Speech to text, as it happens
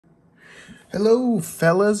Hello,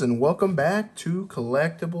 fellas, and welcome back to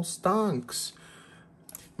Collectible Stonks.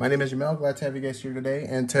 My name is Jamel. Glad to have you guys here today.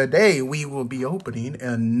 And today we will be opening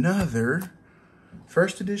another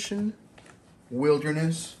first edition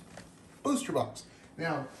Wilderness booster box.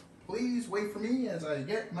 Now, please wait for me as I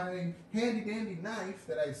get my handy dandy knife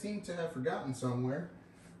that I seem to have forgotten somewhere.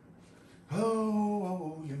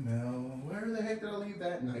 Oh, Jamel, where the heck did I leave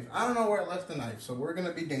that knife? I don't know where I left the knife, so we're going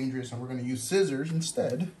to be dangerous and we're going to use scissors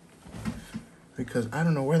instead. Because I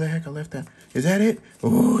don't know where the heck I left that. Is that it?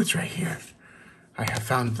 Oh, it's right here. I have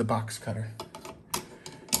found the box cutter.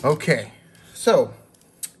 Okay, so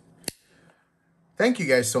thank you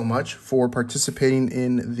guys so much for participating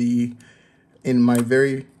in my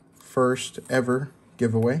very first ever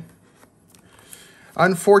giveaway.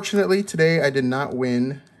 Unfortunately, today I did not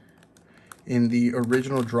win in the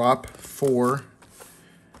original drop for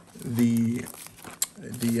the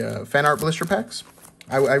fan art blister packs.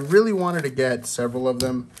 I really wanted to get several of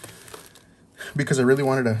them because I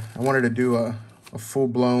wanted to do a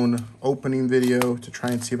full-blown opening video to try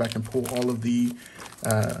and see if I can pull all of the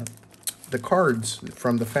cards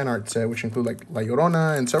from the fan art set, which include like La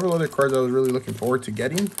Llorona and several other cards I was really looking forward to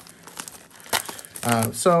getting.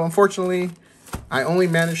 So unfortunately, I only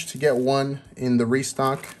managed to get one in the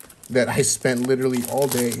restock that I spent literally all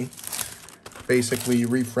day basically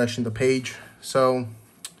refreshing the page. So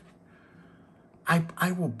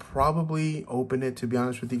I will probably open it, to be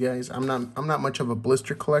honest with you guys. I'm not much of a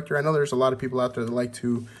blister collector. I know there's a lot of people out there that like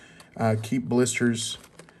to keep blisters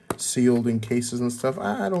sealed in cases and stuff.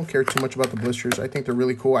 I don't care too much about the blisters. I think they're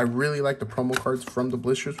really cool. I really like the promo cards from the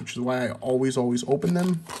blisters, which is why I always open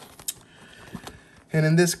them. And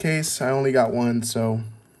in this case, I only got one, so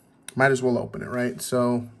might as well open it, right?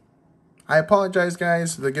 So I apologize,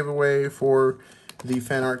 guys. The giveaway for the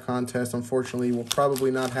fan art contest, unfortunately, will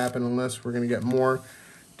probably not happen unless we're going to get more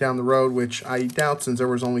down the road, which I doubt, since there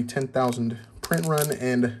was only 10,000 print run,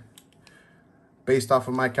 and based off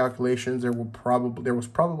of my calculations, there was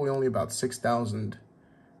probably only about 6,000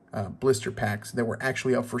 blister packs that were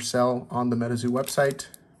actually up for sale on the Metazoo website.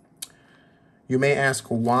 You may ask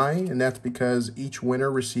why, and that's because each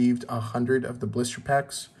winner received 100 of the blister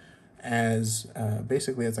packs as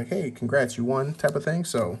basically it's like, hey, congrats, you won type of thing.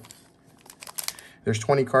 So there's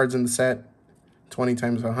 20 cards in the set. 20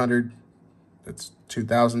 times 100, that's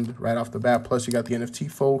 2,000 right off the bat. Plus you got the NFT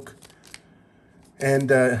folk.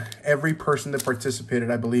 And every person that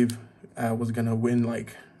participated, I believe, was going to win,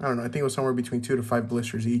 like, I don't know, I think it was somewhere between 2 to 5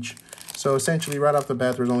 blisters each. So essentially right off the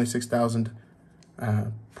bat, there was only 6,000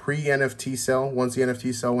 pre-NFT sale. Once the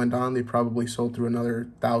NFT sale went on, they probably sold through another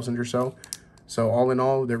 1,000 or so. So all in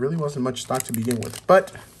all, there really wasn't much stock to begin with.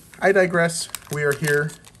 But I digress. We are here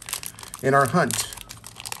in our hunt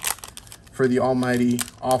for the almighty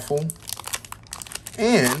awful.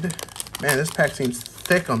 And man, this pack seems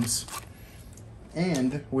thickums.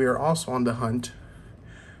 And we are also on the hunt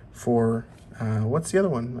for what's the other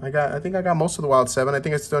one? I think I got most of the wild 7. I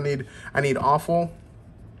think I need awful.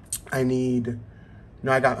 I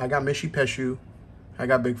got Mishi Peshu. I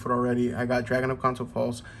got Bigfoot already. I got Dragon of Console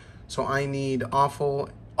Falls. So I need awful.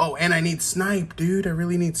 Oh, and I need snipe, dude. I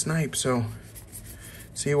really need snipe. So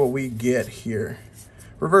see what we get here.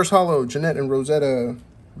 Reverse Hollow, Jeanette and Rosetta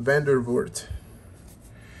Vandervoort.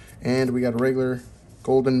 And we got a regular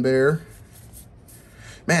Golden Bear.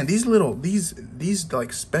 Man, these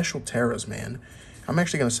like special Terras, man. I'm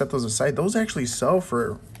actually going to set those aside. Those actually sell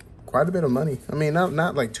for quite a bit of money. I mean,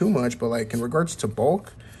 not like too much, but like in regards to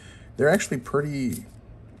bulk, they're actually pretty,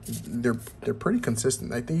 they're pretty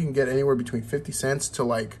consistent. I think you can get anywhere between 50 cents to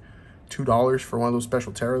like $2 for one of those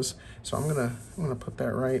special Terras. So I'm gonna put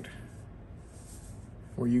that right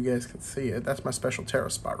where you guys can see it. That's my special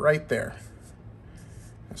Terra spot right there.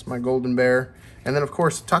 That's my Golden Bear. And then of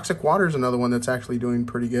course, Toxic Water is another one that's actually doing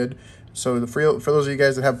pretty good. So for those of you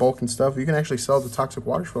guys that have bulk and stuff, you can actually sell the Toxic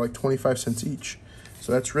Waters for like 25 cents each.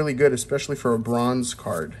 So that's really good, especially for a bronze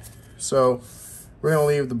card. So we're gonna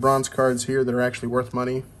leave the bronze cards here that are actually worth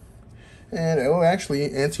money. And oh,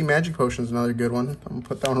 actually, Anti-Magic Potion is another good one. I'm gonna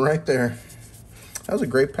put that one right there. That was a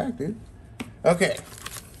great pack, dude. Okay,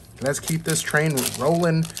 let's keep this train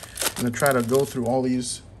rolling. I'm gonna try to go through all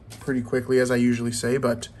these pretty quickly, as I usually say,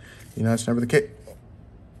 but you know, that's never the case.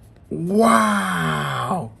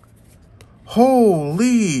 Wow!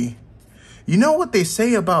 Holy! You know what they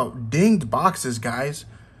say about dinged boxes, guys?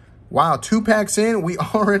 Wow, 2 packs in, we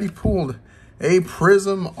already pulled a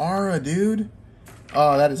Prism Aura, dude.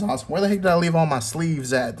 Oh, that is awesome. Where the heck did I leave all my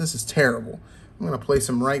sleeves at? This is terrible. I'm going to place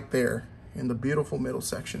them right there in the beautiful middle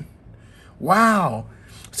section. Wow.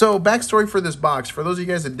 So backstory for this box. For those of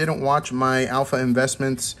you guys that didn't watch my Alpha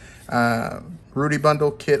Investments Rudy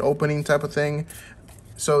Bundle kit opening type of thing.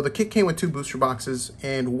 So the kit came with 2 booster boxes,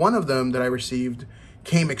 and one of them that I received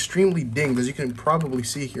came extremely dinged, as you can probably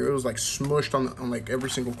see here. It was like smushed on like every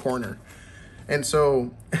single corner. And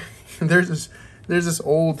so there's this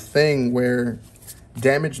old thing where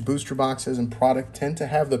damaged booster boxes and product tend to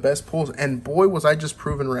have the best pulls, and boy was I just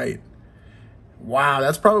proven right. Wow,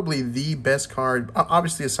 that's probably the best card,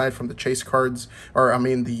 obviously aside from the chase cards, or I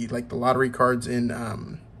mean the lottery cards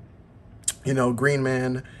in you know, Green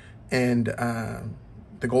Man and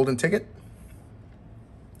the Golden Ticket.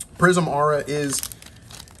 Prism Aura is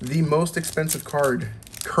the most expensive card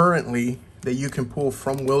currently that you can pull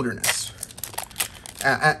from Wilderness.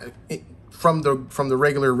 From the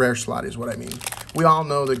regular rare slot is what I mean. We all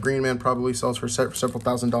know that Green Man probably sells for several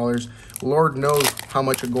 $1,000s. Lord knows how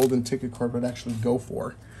much a Golden Ticket card would actually go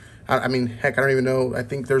for. I mean, heck, I don't even know. I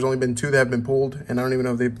think there's only been 2 that have been pulled, and I don't even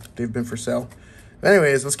know if they've been for sale. But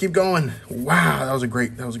anyways, let's keep going. Wow, that was a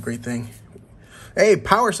great thing. Hey,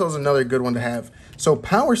 Power Cell is another good one to have. So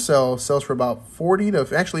Power Cell sells for about 40 to,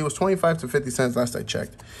 actually it was 25 to 50 cents last I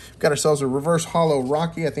checked. Got ourselves a reverse hollow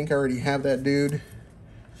Rocky. I think I already have that dude.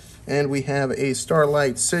 And we have a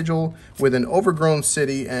Starlight Sigil with an Overgrown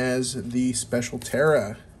City as the Special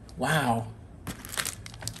Terra. Wow.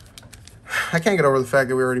 I can't get over the fact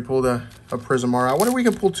that we already pulled a Prism Aura. I wonder if we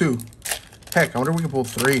can pull 2. Heck, I wonder if we can pull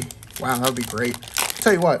 3. Wow, that would be great. I'll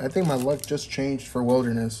tell you what, I think my luck just changed for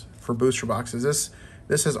Wilderness, for booster boxes.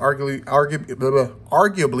 This has arguably,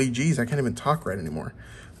 geez, I can't even talk right anymore.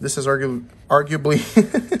 This has arguably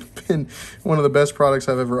been one of the best products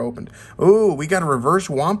I've ever opened. Oh, we got a reverse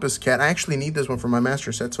Wampus Cat. I actually need this one for my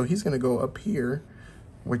master set, so he's going to go up here,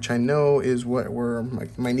 which I know is where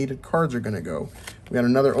my needed cards are going to go. We got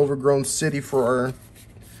another Overgrown City for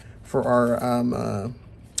our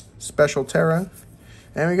Special Terra,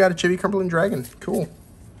 and we got a Chibi Cumberland Dragon. Cool.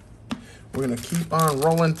 We're going to keep on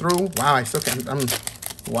rolling through. Wow, I still can't,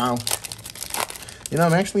 wow. You know,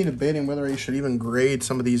 I'm actually debating whether I should even grade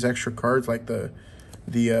some of these extra cards, like the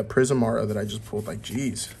Prism Aura that I just pulled. Like,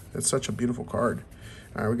 geez, that's such a beautiful card.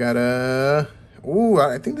 All right, we got ooh,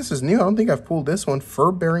 I think this is new. I don't think I've pulled this one.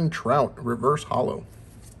 Fur-Bearing Trout, Reverse Hollow.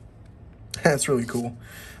 That's really cool.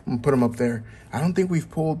 I'm gonna put them up there. I don't think we've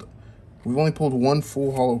only pulled 1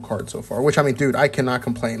 full hollow card so far, which, I mean, dude, I cannot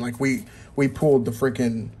complain. Like, we pulled the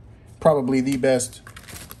freaking, probably the best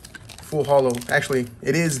full hollow. Actually,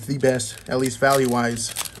 it is the best, at least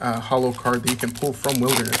value-wise, hollow card that you can pull from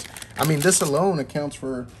Wilderness. I mean, this alone accounts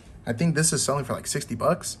for, I think this is selling for like 60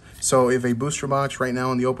 bucks. So if a booster box right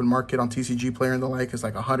now in the open market on TCG Player and the like is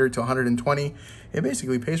like 100 to 120, it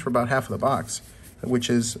basically pays for about half of the box, which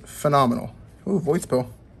is phenomenal. Ooh, Void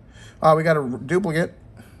Spill. We got a duplicate.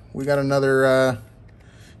 We got another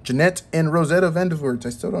Jeanette and Rosetta Vandervoort. I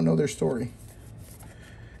still don't know their story.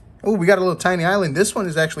 Oh, we got a little Tiny Island. This one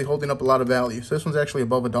is actually holding up a lot of value. So this one's actually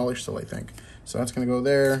above $1 still, I think. So that's going to go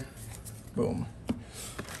there. Boom.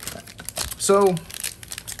 So,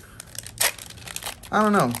 I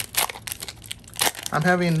don't know. I'm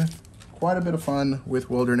having quite a bit of fun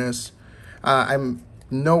with Wilderness. I'm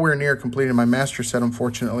nowhere near completing my master set,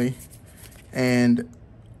 unfortunately. And,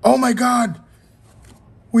 oh my God!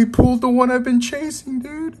 We pulled the one I've been chasing,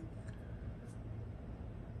 dude.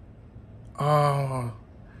 Oh.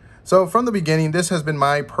 So from the beginning, this has been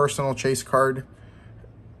my personal chase card.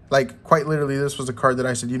 Like, quite literally, this was a card that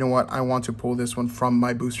I said, you know what? I want to pull this one from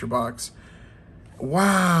my booster box.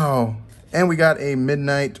 Wow. And we got a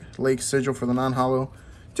Midnight Lake Sigil for the non-hollow.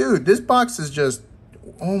 Dude, this box is just,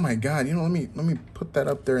 oh my God. You know, let me put that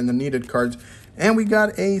up there in the needed cards. And we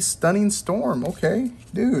got a Stunning Storm. Okay.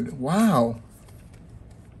 Dude, wow.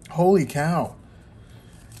 Holy cow.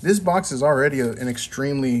 This box is already an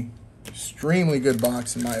extremely good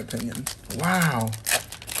box, in my opinion. Wow.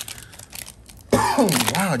 Oh,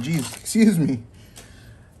 wow, geez. Excuse me.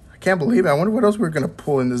 I can't believe it. I wonder what else we're going to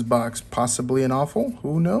pull in this box. Possibly an awful.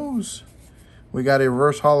 Who knows? We got a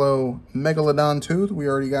reverse hollow Megalodon Tooth. We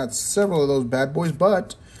already got several of those bad boys,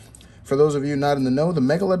 but for those of you not in the know, the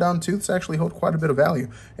Megalodon Tooths actually hold quite a bit of value.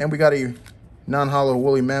 And we got a non-hollow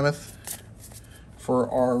Woolly Mammoth for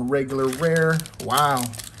our regular rare. Wow.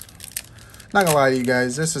 Not gonna lie to you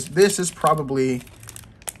guys, this is probably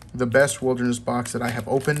the best Wilderness box that I have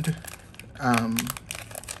opened.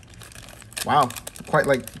 Wow, quite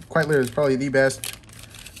literally, it's probably the best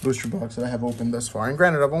booster box that I have opened thus far. And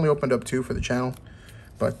granted, I've only opened up 2 for the channel,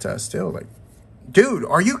 but still, like, dude,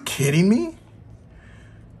 are you kidding me?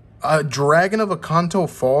 Dragon of Akanto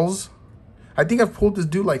Falls. I think I've pulled this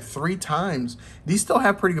dude like 3 times. These still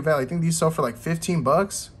have pretty good value. I think these sell for like 15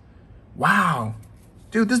 bucks. Wow.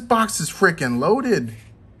 Dude, this box is freaking loaded.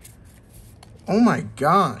 Oh my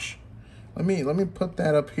gosh. Let me put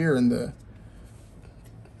that up here in the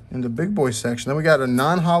big boy section. Then we got a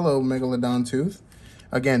non-hollow Megalodon Tooth.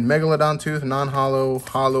 Again, Megalodon Tooth, non-hollow,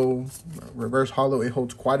 hollow, reverse hollow. It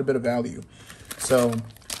holds quite a bit of value. So,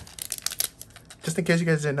 just in case you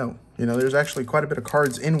guys didn't know, you know, there's actually quite a bit of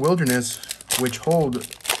cards in Wilderness which hold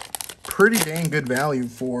pretty dang good value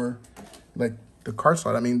for, like, the card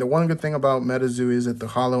slot. I mean, the one good thing about Metazoo is that the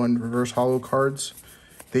hollow and reverse hollow cards,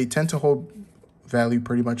 they tend to hold value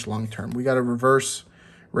pretty much long term. We got a reverse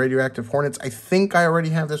Radioactive Hornets. I think I already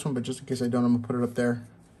have this one, but just in case I don't, I'm going to put it up there.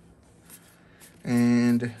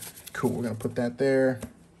 And cool, we're going to put that there.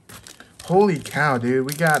 Holy cow, dude.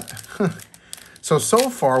 We got... So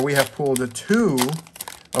far, we have pulled 2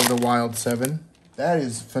 of the Wild 7. That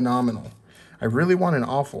is phenomenal. I really want an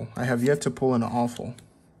awful. I have yet to pull an awful.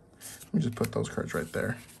 Let me just put those cards right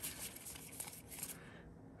there.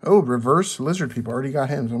 Oh, reverse Lizard People. Already got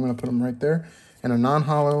him, so I'm going to put him right there. And a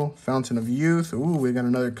non-hollow Fountain of Youth. Ooh, we got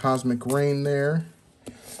another Cosmic Rain there.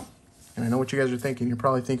 And I know what you guys are thinking. You're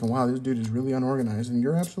probably thinking, wow, this dude is really unorganized. And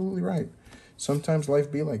you're absolutely right. Sometimes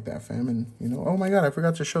life be like that, fam. And, you know, oh my God, I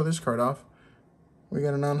forgot to show this card off. We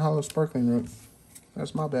got a non-hollow Sparkling Root.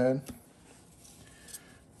 That's my bad.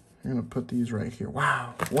 I'm going to put these right here.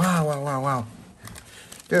 Wow. Wow, wow, wow, wow.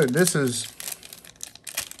 Dude, this is,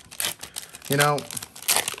 you know,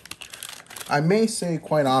 I may say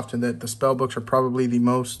quite often that the spell books are probably the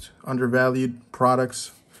most undervalued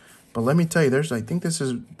products. But let me tell you, I think this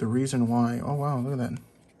is the reason why. Oh, wow, look at that.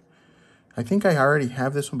 I think I already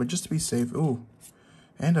have this one, but just to be safe. Ooh,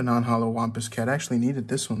 and a non-hollow Wampus Cat. I actually needed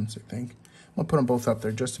this one, I think. I'm going to put them both up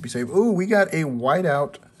there just to be safe. Ooh, we got a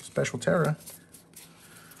whiteout Special Terra.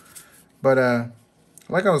 But,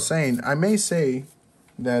 like I was saying, I may say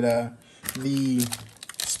that the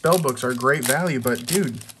spell books are great value, but,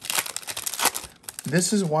 dude,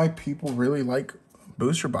 this is why people really like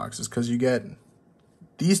booster boxes, because you get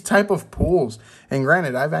these type of pulls. And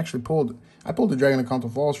granted, I pulled the Dragon of Conto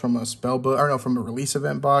Falls from a spell book, or no, from a release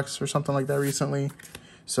event box or something like that recently.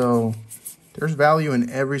 So there's value in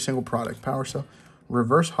every single product. Power Cell,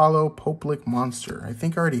 Reverse Hollow Poplic Monster. I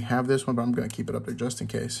think I already have this one, but I'm going to keep it up there just in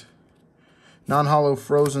case. Non-hollow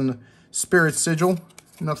Frozen Spirit Sigil.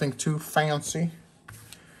 Nothing too fancy.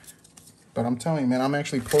 But I'm telling you, man, I'm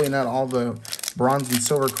actually pulling out all the bronze and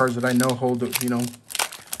silver cards that I know hold, you know,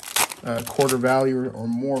 quarter value or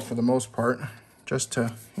more for the most part. Just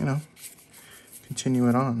to, you know, continue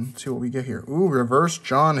it on. Let's see what we get here. Ooh, reverse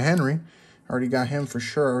John Henry. Already got him for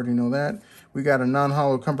sure. I already know that. We got a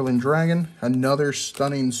non-hollow Cumberland Dragon. Another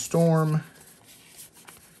Stunning Storm.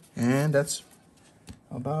 And that's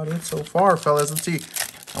about it so far, fellas. Let's see.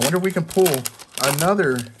 I wonder if we can pull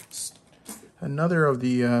another of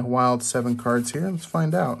the Wild 7 cards here. Let's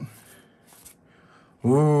find out.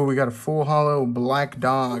 Ooh, we got a full hollow Black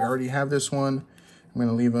Dog. I already have this one. I'm going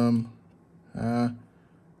to leave him.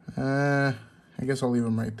 I guess I'll leave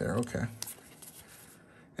him right there. Okay.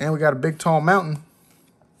 And we got a Big Tall Mountain.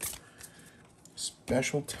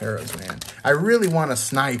 Special Terras, man. I really want a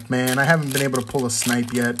Snipe, man. I haven't been able to pull a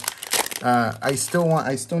Snipe yet. I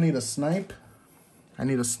still need a Snipe. I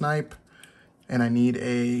need a Snipe. And I need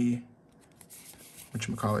a,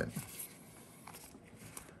 whatchamacallit.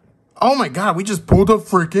 Oh my God, we just pulled a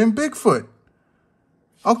freaking Bigfoot.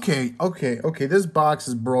 Okay. This box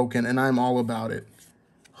is broken and I'm all about it.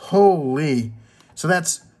 Holy. So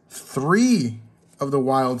that's 3 of the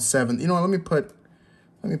Wild 7. You know what, let me put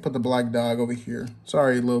the Black Dog over here.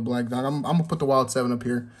 Sorry, little Black Dog. I'm gonna put the Wild 7 up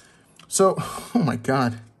here. So, oh my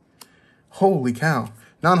God. Holy cow.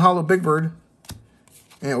 Non-hollow Big Bird.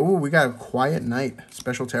 And ooh, we got a Quiet Night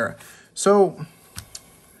Special Terra. So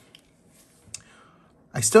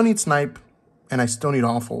I still need Snipe, and I still need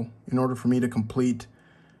Awful in order for me to complete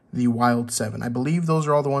the Wild 7. I believe those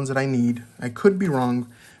are all the ones that I need. I could be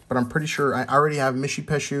wrong, but I'm pretty sure I already have Mishi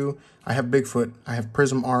Peshu, I have Bigfoot, I have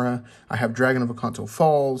Prism Aura, I have Dragon of Akanto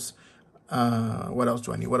Falls. What else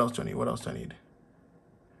do I need?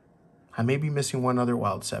 I may be missing one other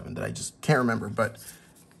Wild 7 that I just can't remember, but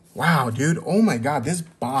wow, dude. Oh my God, this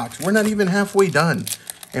box. We're not even halfway done,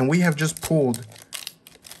 and we have just pulled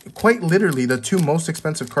quite literally the 2 most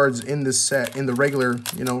expensive cards in this set, in the regular,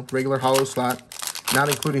 you know, regular hollow slot, not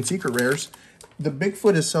including secret rares. The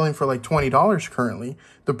Bigfoot is selling for like $20 currently.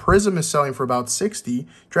 The Prism is selling for about $60.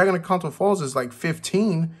 Dragon of Conto Falls is like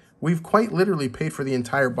 $15. We've quite literally paid for the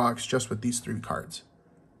entire box just with these 3 cards.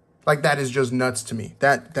 Like, that is just nuts to me.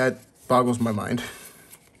 That boggles my mind.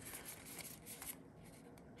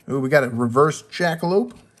 Ooh, we got a reverse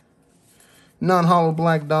Jackalope. Non-hollow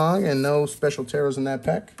Black Dog, and no Special Terras in that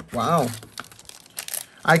pack. Wow.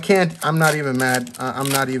 I'm not even mad. I'm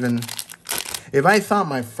not even... If I thought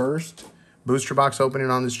my first booster box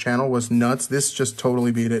opening on this channel was nuts. This just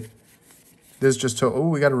totally beat it. This just, oh,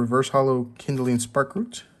 we got a reverse hollow Kindling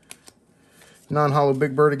Sparkroot. Non-hollow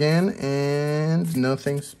Big Bird again, and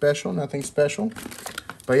nothing special, nothing special.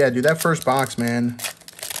 But yeah, dude, that first box, man.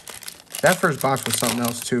 That first box was something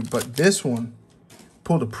else too. But this one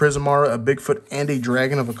pulled a Prismara, a Bigfoot, and a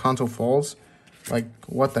Dragon of Akanto Falls. Like,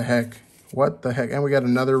 what the heck? What the heck? And we got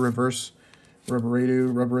another reverse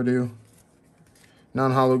Rubberadoo.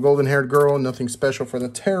 Non-hollow Golden Haired Girl, nothing special for the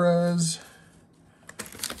Terras.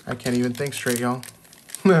 I can't even think straight, y'all.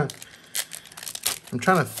 I'm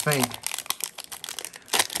trying to think.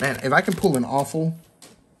 Man, if I can pull an awful,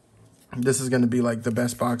 this is going to be like the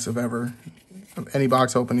best box of ever. Any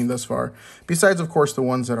box opening thus far. Besides, of course, the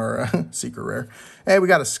ones that are secret rare. Hey, we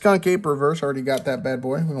got a Skunk Ape reverse. Already got that bad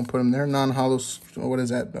boy. We're going to put him there. Non-hollow, what is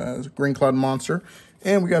that? Green Cloud Monster.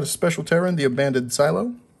 And we got a special Terran, the Abandoned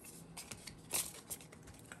Silo.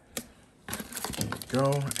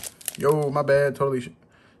 Go. Yo, my bad. Totally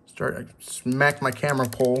I smacked my camera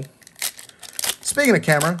pole. Speaking of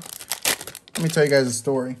camera, let me tell you guys a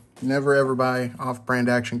story. Never ever buy off-brand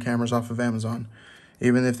action cameras off of Amazon,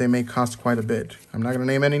 even if they may cost quite a bit. I'm not going to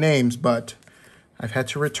name any names, but I've had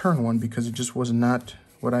to return one because it just was not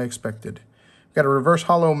what I expected. We've got a reverse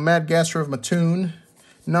hollow Mad Gaster of Mattoon,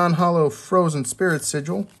 non-hollow Frozen Spirit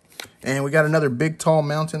Sigil, and we got another Big Tall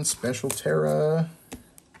Mountain Special Terra.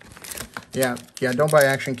 Yeah, don't buy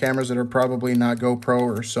action cameras that are probably not GoPro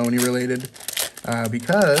or Sony related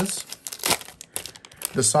because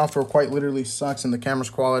the software quite literally sucks and the camera's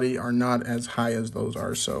quality are not as high as those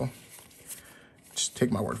are. So just take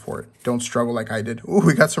my word for it. Don't struggle like I did. Ooh,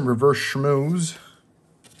 we got some reverse schmooze.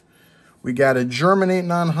 We got a Germinate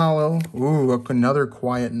non-hollow. Ooh, another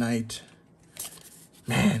Quiet Night.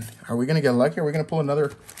 Man, are we going to get lucky? Are we going to pull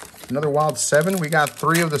another wild 7? We got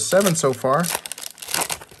 3 of the 7 so far.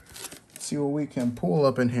 See what we can pull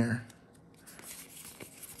up in here.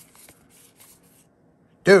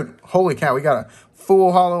 Dude, holy cow, we got a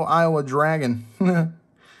full hollow Iowa Dragon.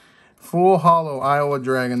 Full hollow Iowa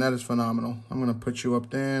Dragon. That is phenomenal. I'm going to put you up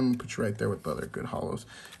there. I'm going to put you right there with the other good hollows.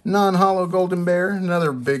 Non-hollow Golden Bear.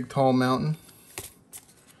 Another Big Tall Mountain.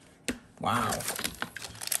 Wow.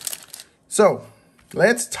 So,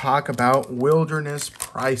 let's talk about wilderness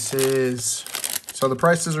prices. So, the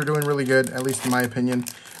prices are doing really good, at least in my opinion.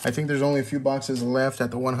 I think there's only a few boxes left at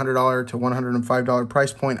the $100 to $105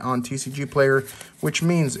 price point on TCG Player, which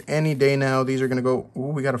means any day now these are gonna go. Ooh,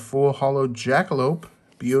 we got a full hollow Jackalope,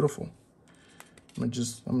 beautiful. I'm gonna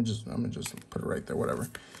just put it right there, whatever.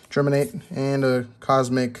 Germinate and a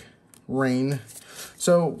Cosmic Rain.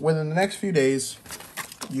 So within the next few days,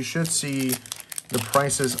 you should see the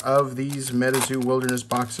prices of these Metazoo Wilderness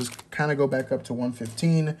boxes kind of go back up to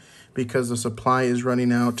 $115 because the supply is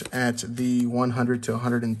running out at the $100 to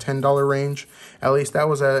 $110 range. At least that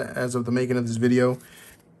was as of the making of this video.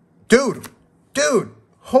 Dude,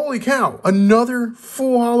 holy cow, another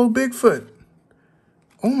full hollow Bigfoot.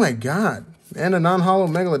 Oh my God, and a non-hollow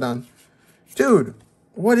Megalodon. Dude,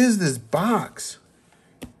 what is this box?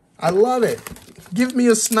 I love it. Give me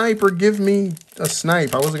a snipe or give me a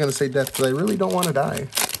snipe. I wasn't going to say death because I really don't want to die.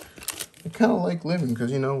 I kind of like living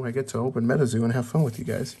because, you know, I get to open Metazoo and have fun with you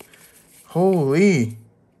guys. Holy.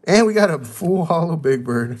 And we got a full hollow Big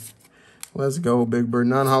Bird. Let's go, Big Bird.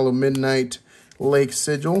 Non-hollow Midnight Lake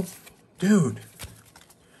Sigil. Dude.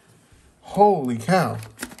 Holy cow.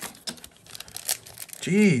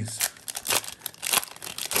 Jeez.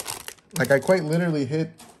 Like, I quite literally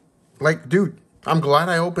hit... Like, dude, I'm glad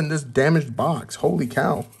I opened this damaged box. Holy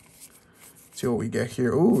cow. Let's see what we get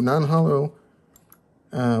here. Ooh, non-hollow.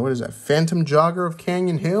 What is that? Phantom Jogger of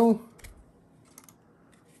Canyon Hill.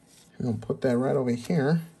 I'm going to put that right over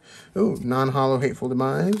here. Ooh, non-hollow Hateful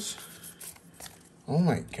Demise. Oh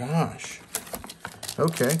my gosh.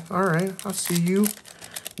 Okay, all right. I'll see you.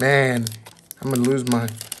 Man, I'm going to lose my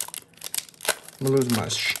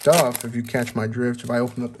stuff if you catch my drift. If I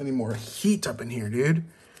open up any more heat up in here, dude.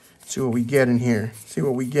 See what we get in here. See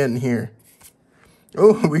what we get in here.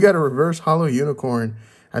 Oh, we got a reverse hollow unicorn.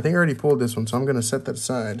 I think I already pulled this one, so I'm going to set that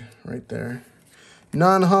aside right there.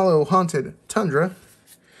 Non-hollow Haunted Tundra.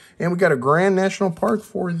 And we got a Grand National Park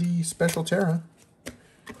for the Special Terra.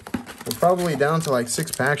 We're probably down to like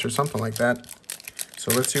 6 packs or something like that.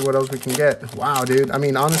 So let's see what else we can get. Wow, dude. I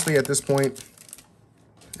mean, honestly, at this point,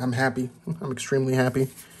 I'm happy. I'm extremely happy.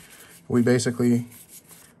 We basically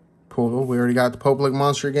pulled. Oh, we already got the Public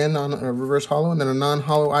Monster again on a reverse hollow, and then a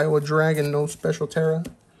non-hollow Iowa Dragon, no Special Terra.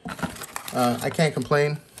 I can't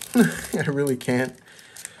complain. I really can't.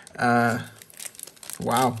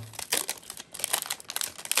 Wow.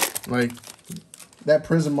 Like, that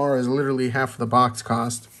Prismara is literally half the box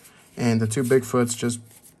cost. And the two Bigfoots just...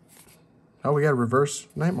 Oh, we got a reverse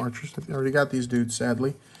Night Marchers. I already got these dudes,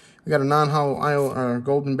 sadly. We got a non-hollow Isle,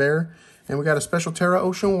 Golden Bear. And we got a Special Terra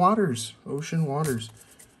Ocean Waters. Ocean Waters.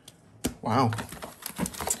 Wow.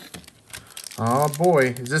 Oh,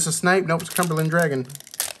 boy. Is this a snipe? Nope, it's Cumberland Dragon.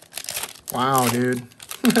 Wow, dude.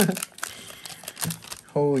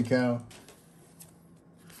 Holy cow.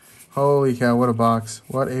 Holy cow, what a box.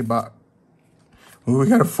 What a box. Ooh, we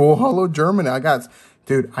got a full hollow German.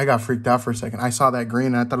 Dude, I got freaked out for a second. I saw that green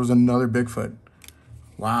and I thought it was another Bigfoot.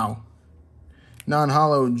 Wow.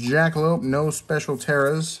 Non-hollow Jackalope, no Special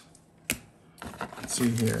Terras. Let's see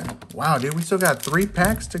here. Wow, dude, we still got 3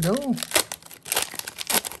 packs to go.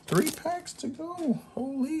 3 packs to go.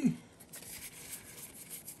 Holy.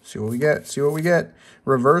 See what we get. See what we get.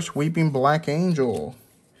 Reverse Weeping Black Angel.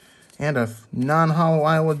 And a non-hollow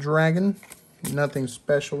Iowa Dragon. Nothing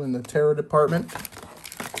special in the Terra department.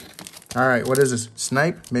 All right, what is this?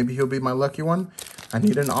 Snipe? Maybe he'll be my lucky one. I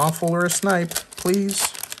need an awful or a snipe, please.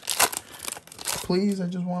 Please, I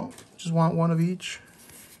just want one of each.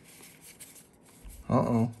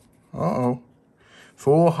 Uh-oh. Uh-oh.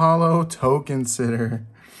 Full hollow Token Sitter.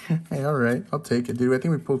 Hey, all right, I'll take it, dude. I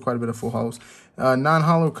think we pulled quite a bit of full hollows.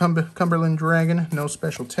 Non-hollow Cumberland Dragon, no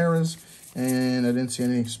Special Terras. And I didn't see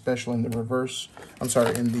anything special in the reverse. I'm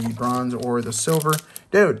sorry, in the bronze or the silver.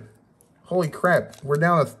 Dude, holy crap. We're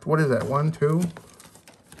down to, what is that, 1, 2?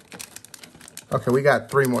 Okay, we got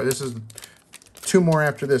 3 more. This is 2 more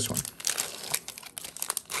after this one.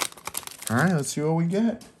 All right, let's see what we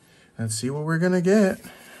get. Let's see what we're going to get.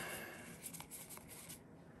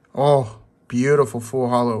 Oh, beautiful full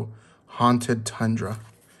hollow Haunted Tundra.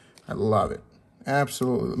 I love it.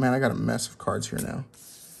 Absolutely. Man, I got a mess of cards here now.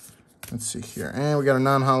 Let's see here. And we got a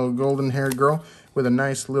non-hollow golden-haired girl with a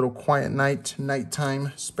nice little Quiet Night,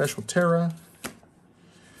 nighttime Special Terra.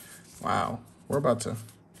 Wow. I'm about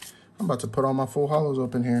to put all my full hollows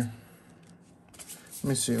up in here. Let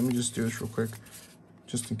me see. Let me just do this real quick.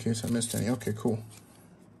 Just in case I missed any. Okay, cool.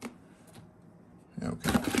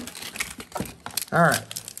 Okay. All right.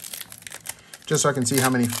 Just so I can see how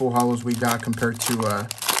many full hollows we got compared to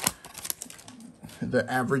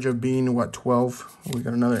the average of being, what, 12? We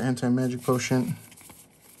got another anti-magic potion.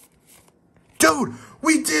 Dude,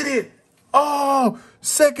 we did it! Oh,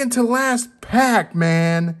 second to last pack,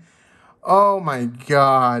 man. Oh, my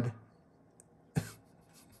God.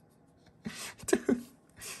 Dude,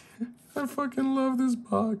 I fucking love this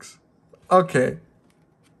box. Okay.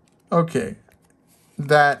 Okay.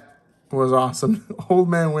 That was awesome. Old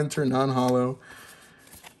Man Winter, non-hollow.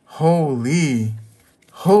 Holy,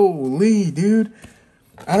 dude.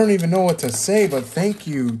 I don't even know what to say, but thank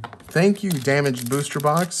you. Thank you, Damaged Booster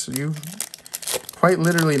Box. You've quite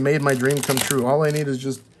literally made my dream come true. All I need is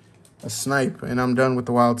just a snipe, and I'm done with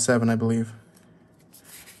the Wild 7, I believe.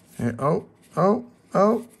 And, oh.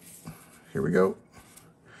 Here we go.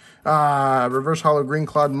 Reverse Hollow Green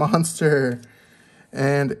Clawed Monster.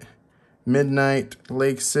 And Midnight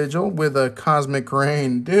Lake Sigil with a Cosmic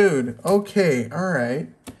Rain. Dude, okay, all right.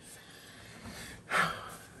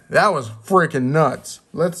 That was freaking nuts.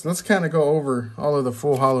 Let's kind of go over all of the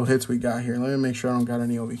full hollow hits we got here. Let me make sure I don't got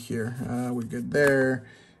any over here. We're good there.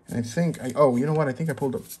 And I think, oh, you know what? I think I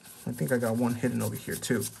pulled up, I think I got one hidden over here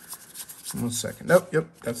too. 1 second. Nope, yep,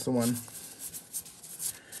 that's the one.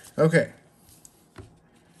 Okay.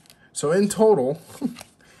 So in total,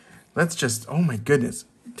 let's just, oh my goodness.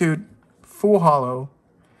 Dude, full hollow,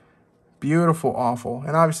 beautiful, awful.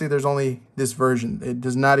 And obviously there's only this version. It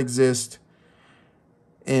does not exist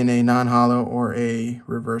in a non-hollow or a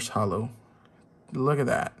reverse hollow. Look at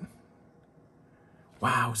that.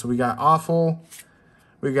 Wow, so we got awful.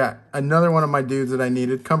 We got another one of my dudes that I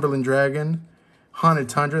needed. Cumberland Dragon. Haunted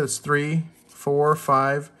Tundra, that's 3, 4,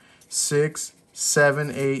 5, 6,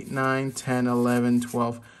 7, 8, 9, 10, 11,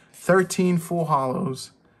 12, 13 full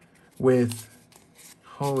hollows with,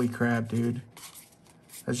 holy crap, dude.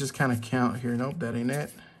 Let's just kind of count here. Nope, that ain't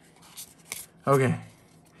it. Okay.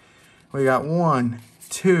 We got 1,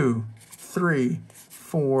 2, 3,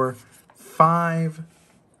 4, 5.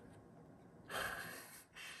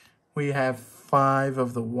 We have 5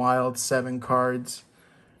 of the Wild 7 cards.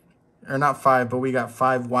 Or not 5, but we got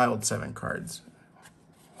 5 Wild 7 cards.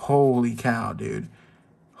 Holy cow, dude.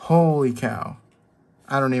 Holy cow.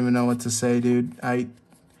 I don't even know what to say, dude.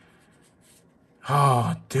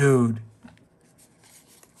 Oh, dude.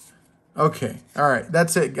 Okay. All right.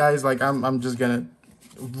 That's it, guys. Like, I'm just gonna...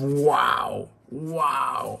 Wow.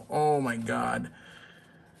 Wow. Oh, my God.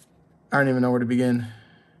 I don't even know where to begin.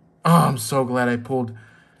 Oh, I'm so glad I pulled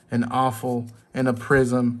an awful and a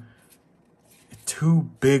prism. 2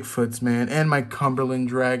 Bigfoots, man, and my Cumberland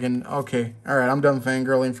Dragon. Okay, all right, I'm done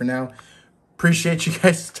fangirling for now. Appreciate you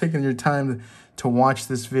guys taking your time to watch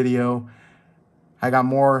this video. I got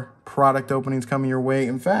more product openings coming your way.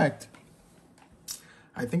 In fact,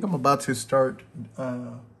 I think I'm about to start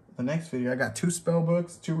the next video. I got 2 spell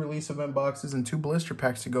books, 2 release event boxes, and 2 blister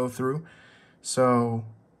packs to go through. So,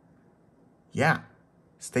 yeah,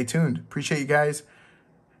 stay tuned. Appreciate you guys.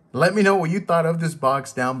 Let me know what you thought of this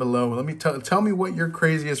box down below. Let me tell me what your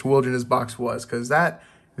craziest wilderness box was, because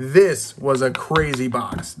this was a crazy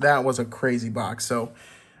box. That was a crazy box. So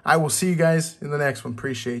I will see you guys in the next one.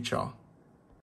 Appreciate y'all.